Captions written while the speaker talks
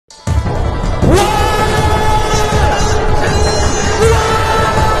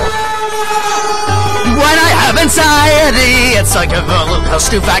anxiety. It's like a roller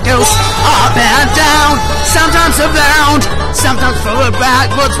coaster that goes up and down, sometimes around, sometimes forward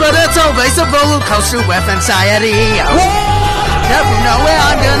backwards, but it's always a roller coaster with anxiety. Never know where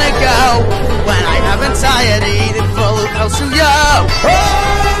I'm gonna go when I have anxiety. The roller coaster, yo.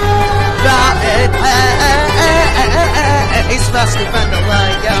 It's faster than the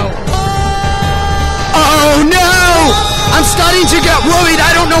light, yo. Oh no! I'm starting to get worried.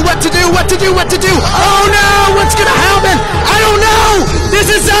 I don't know what to do. Oh no! What's gonna happen? I don't know!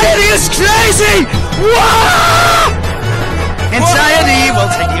 This anxiety is crazy! Whoa! Anxiety will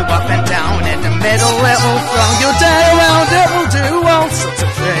take you up and down. In the middle, it will throw your day around. It will do all sorts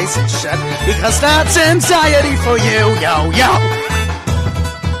of crazy shit, because that's anxiety for you, yo, yo.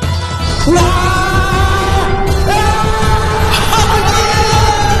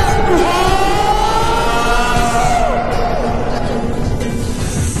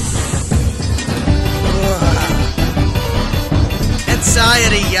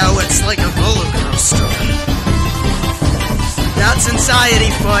 Anxiety, yo, it's like a roller coaster. That's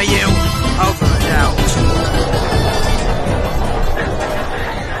anxiety for you. Over